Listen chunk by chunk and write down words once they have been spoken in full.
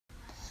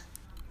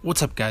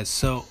What's up, guys?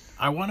 So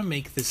I want to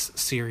make this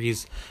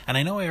series, and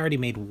I know I already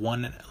made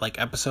one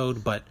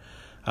episode, but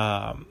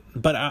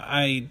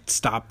I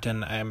stopped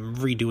and I'm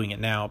redoing it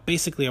now.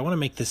 Basically, I want to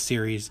make this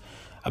series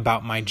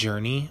about my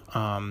journey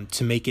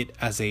to make it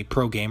as a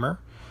pro gamer,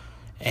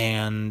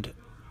 and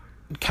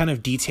kind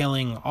of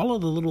detailing all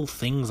of the little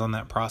things on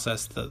that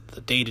process, the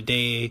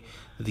day-to-day,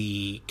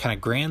 the kind of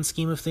grand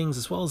scheme of things,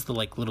 as well as the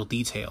little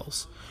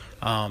details,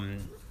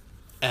 and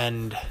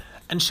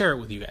share it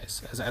with you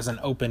guys as an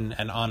open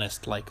and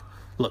honest, look,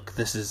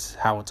 this is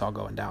how it's all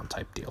going down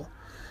type deal.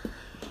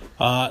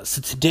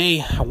 So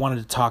today I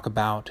wanted to talk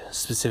about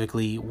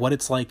specifically what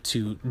it's like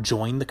to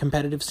join the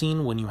competitive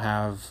scene when you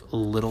have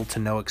little to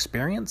no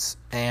experience,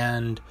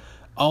 and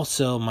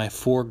also my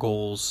 4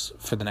 goals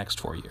for the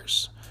next 4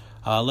 years.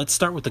 Let's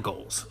start with the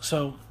goals.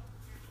 So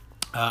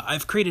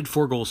I've created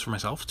 4 goals for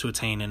myself to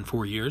attain in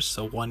 4 years,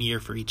 so 1 year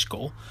for each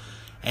goal,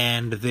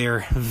 and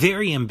they're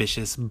very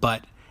ambitious,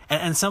 but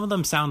and some of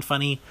them sound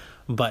funny,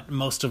 but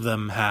most of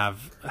them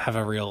have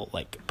a real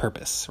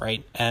purpose,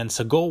 right? And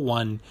so goal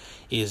 1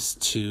 is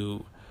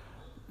to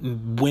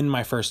win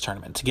my first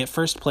tournament, to get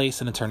first place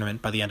in a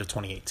tournament by the end of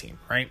 2018,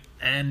 right?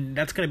 And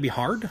that's going to be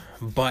hard,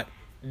 but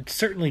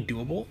certainly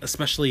doable,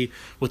 especially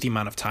with the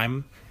amount of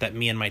time that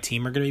me and my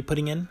team are going to be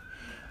putting in,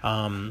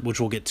 which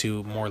we'll get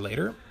to more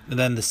later. And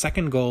then the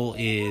second goal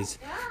is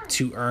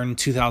to earn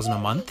 $2,000 a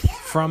month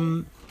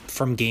from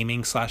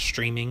gaming /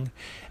 streaming.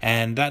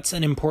 And that's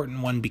an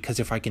important one because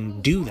if I can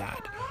do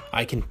that,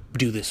 I can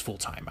do this full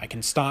time. I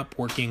can stop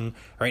working.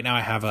 Right now I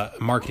have a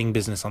marketing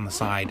business on the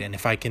side, and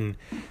if I can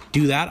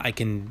do that, I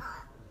can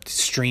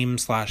stream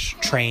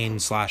 / train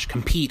 /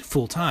 compete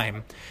full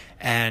time.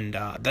 And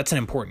that's an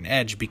important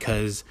edge,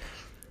 because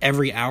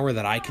every hour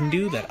that I can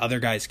do that other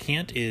guys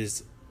can't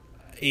is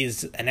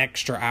an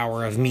extra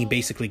hour of me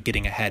basically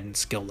getting ahead in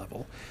skill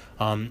level.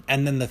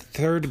 And then the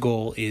third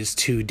goal is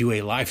to do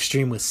a live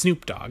stream with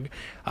Snoop Dogg.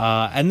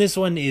 And this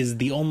one is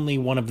the only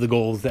one of the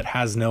goals that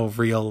has no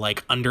real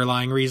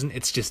underlying reason.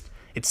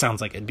 It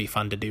sounds like it'd be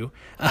fun to do.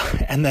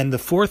 And then the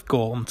fourth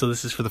goal, so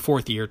this is for the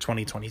 4th year,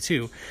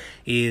 2022,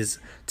 is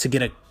to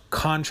get a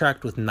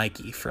contract with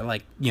Nike for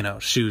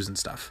shoes and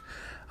stuff.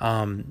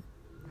 And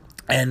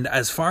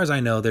as far as I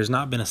know, there's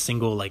not been a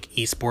single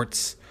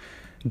esports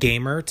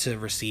gamer to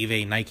receive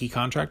a Nike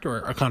contract, or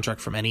a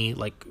contract from any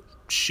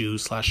shoe /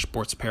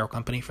 sports apparel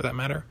company for that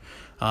matter.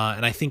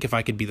 And I think if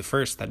I could be the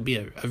first, that'd be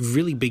a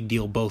really big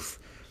deal, both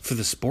for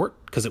the sport,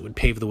 because it would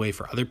pave the way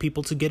for other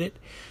people to get it,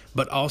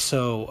 but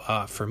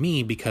also for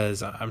me,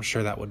 because I'm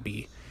sure that would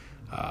be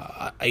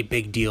a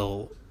big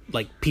deal.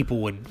 People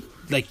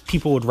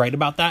would write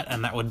about that,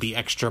 and that would be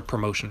extra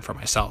promotion for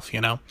myself,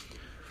 The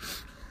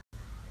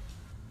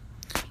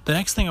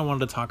next thing I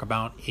wanted to talk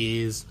about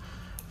is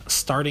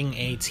starting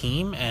a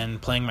team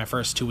and playing my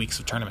first 2 weeks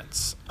of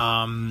tournaments.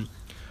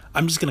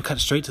 I'm just going to cut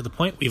straight to the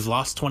point. We've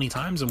lost 20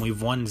 times and we've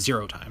won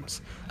 0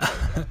 times.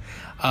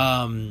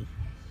 But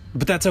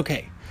that's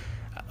okay.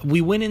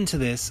 We went into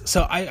this.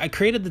 So I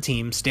created the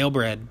team, Stale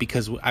Bread,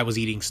 because I was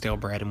eating stale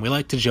bread. And we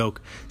like to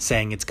joke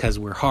saying it's because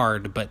we're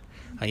hard, but,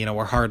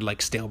 we're hard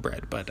like stale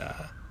bread. But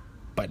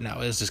no,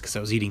 it was just because I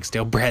was eating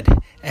stale bread.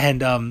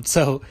 And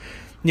so,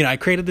 I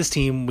created this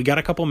team. We got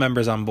a couple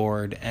members on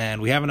board,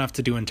 and we have enough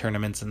to do in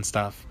tournaments and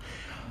stuff.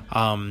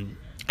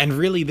 And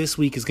really, this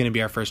week is going to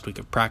be our first week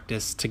of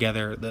practice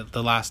together.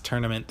 The last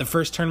tournament, the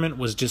first tournament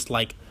was just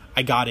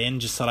I got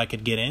in just so that I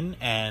could get in,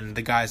 and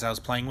the guys I was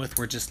playing with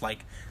were just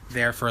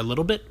there for a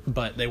little bit,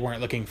 but they weren't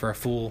looking for a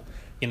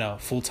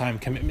full-time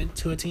commitment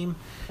to a team.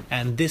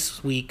 And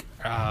this week,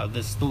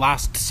 the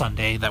last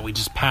Sunday that we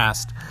just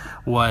passed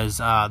was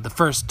the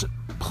first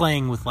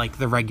playing with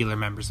the regular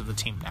members of the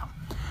team now.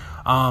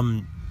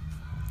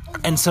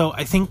 And so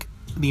I think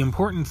the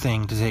important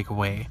thing to take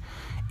away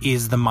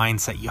is the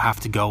mindset you have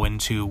to go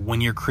into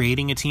when you're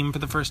creating a team for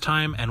the first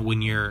time and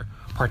when you're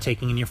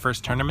partaking in your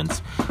first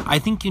tournaments. I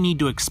think you need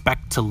to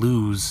expect to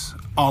lose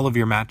all of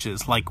your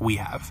matches like we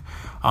have.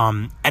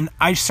 And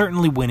I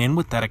certainly went in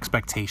with that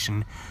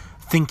expectation,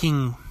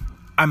 thinking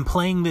I'm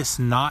playing this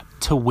not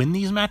to win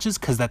these matches,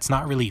 because that's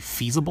not really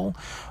feasible,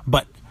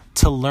 but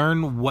to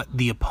learn what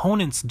the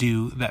opponents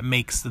do that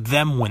makes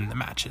them win the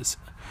matches.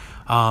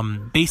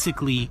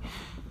 Basically,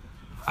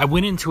 I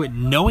went into it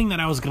knowing that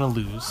I was going to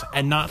lose,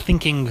 and not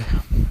thinking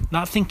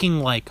I'm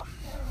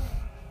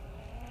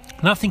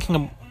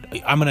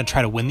going to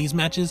try to win these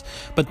matches,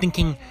 but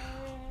thinking,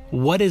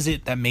 what is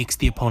it that makes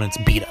the opponents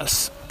beat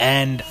us?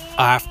 And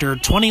after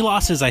 20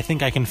 losses, I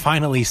think I can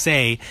finally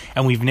say,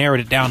 and we've narrowed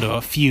it down to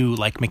a few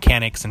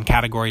mechanics and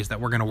categories that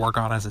we're going to work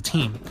on as a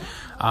team.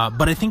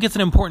 But I think it's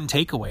an important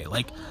takeaway.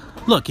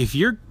 Look, if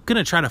you're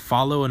going to try to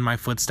follow in my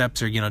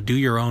footsteps, or, do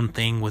your own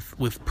thing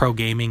with pro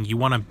gaming, you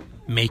want to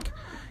make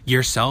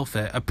yourself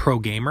a pro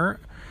gamer,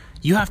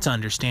 you have to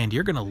understand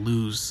you're going to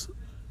lose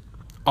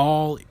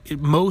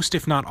most,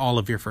 if not all,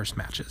 of your first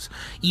matches.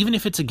 Even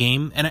if it's a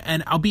game,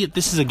 and albeit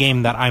this is a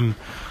game that I'm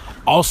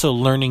also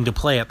learning to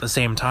play at the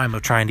same time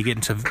of trying to get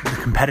into the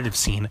competitive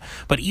scene,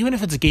 but even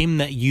if it's a game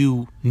that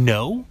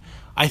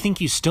I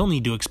think you still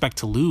need to expect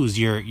to lose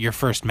your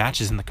first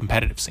matches in the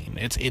competitive scene.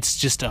 It's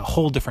just a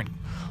whole different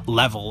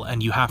level,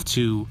 and you have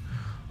to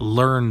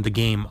learn the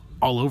game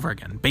all over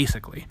again,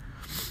 basically.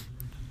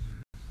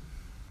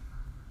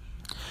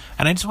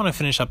 And I just want to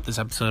finish up this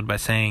episode by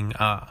saying,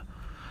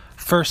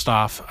 first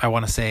off, I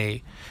want to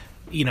say,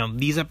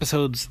 these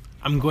episodes,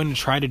 I'm going to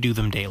try to do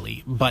them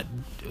daily, but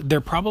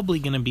they're probably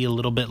going to be a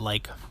little bit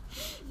like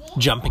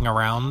jumping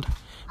around,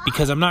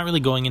 because I'm not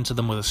really going into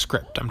them with a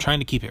script. I'm trying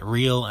to keep it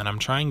real, and I'm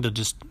trying to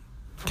just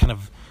kind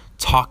of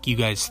talk you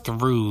guys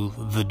through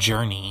the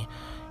journey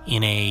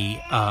in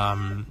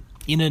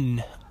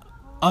an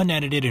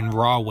unedited and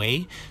raw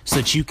way, so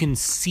that you can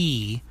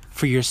see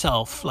for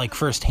yourself, like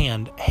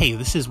firsthand, hey,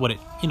 this is what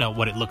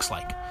it looks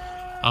like.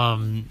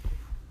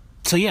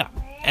 So yeah.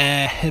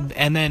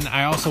 And then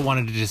I also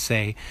wanted to just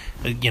say,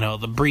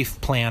 the brief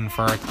plan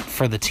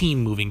for the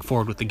team moving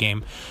forward with the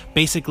game.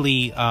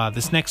 Basically,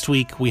 this next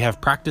week we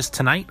have practice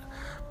tonight,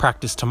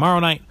 practice tomorrow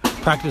night,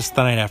 practice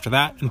the night after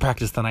that, and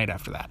practice the night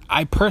after that.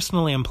 I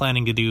personally am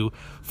planning to do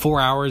 4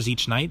 hours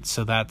each night,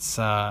 so that's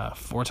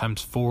 4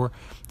 times 4,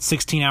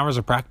 16 hours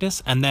of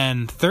practice. And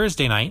then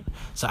Thursday night,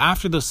 so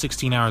after those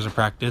 16 hours of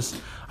practice,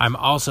 I'm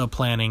also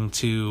planning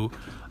to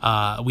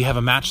we have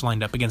a match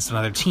lined up against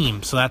another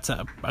team, so that's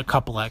a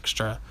couple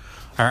extra,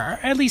 or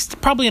at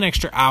least probably an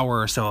extra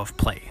hour or so of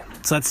play.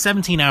 So that's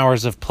 17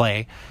 hours of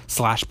play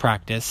 /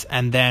 practice,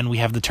 and then we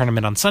have the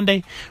tournament on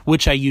Sunday,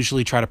 which I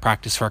usually try to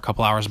practice for a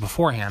couple hours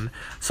beforehand.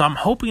 So I'm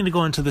hoping to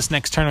go into this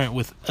next tournament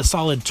with a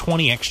solid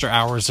 20 extra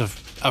hours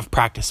of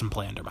practice and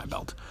play under my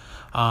belt.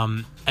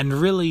 And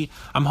really,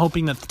 I'm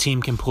hoping that the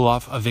team can pull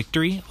off a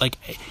victory. Like,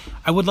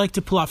 I would like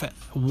to pull off a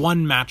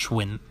 1 match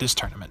win this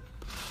tournament.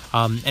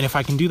 And if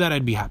I can do that,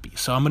 I'd be happy.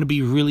 So I'm going to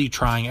be really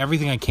trying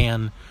everything I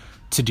can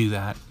to do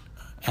that.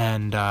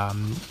 And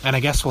I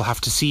guess we'll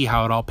have to see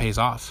how it all pays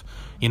off.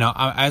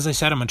 As I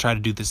said, I'm going to try to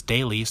do this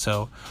daily.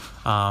 So,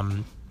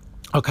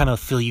 I'll kind of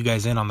fill you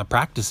guys in on the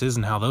practices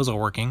and how those are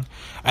working.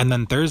 And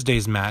then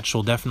Thursday's match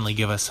will definitely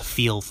give us a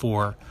feel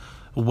for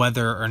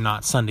whether or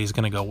not Sunday's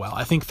going to go well.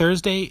 I think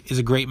Thursday is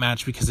a great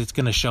match because it's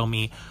going to show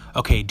me,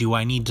 okay, do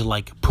I need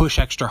to push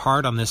extra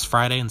hard on this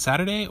Friday and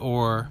Saturday,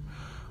 or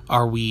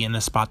are we in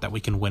a spot that we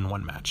can win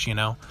 1 match,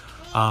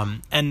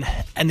 and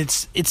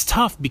it's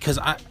tough because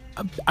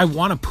I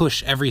want to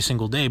push every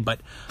single day, but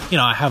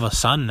I have a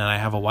son and I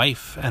have a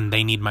wife and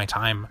they need my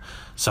time,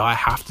 so I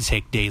have to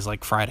take days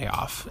like Friday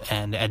off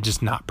and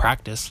just not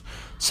practice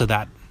so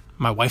that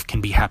my wife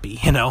can be happy,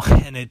 and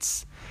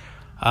it's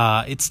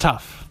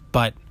tough,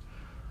 but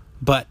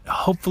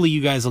hopefully you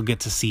guys will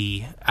get to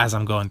see as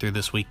I'm going through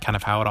this week kind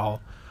of how it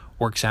all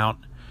works out.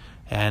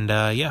 And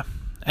yeah.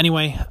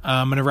 Anyway,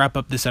 I'm going to wrap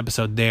up this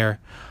episode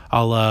there.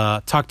 I'll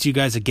talk to you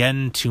guys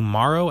again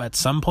tomorrow at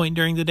some point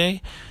during the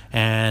day.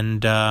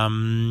 And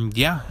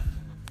yeah,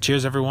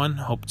 cheers everyone.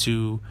 Hope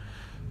to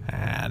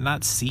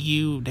not see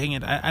you. Dang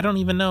it, I don't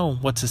even know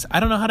I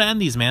don't know how to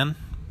end these, man.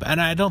 And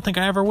I don't think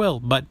I ever will.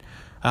 But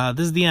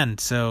this is the end.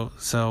 So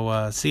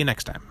see you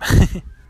next time.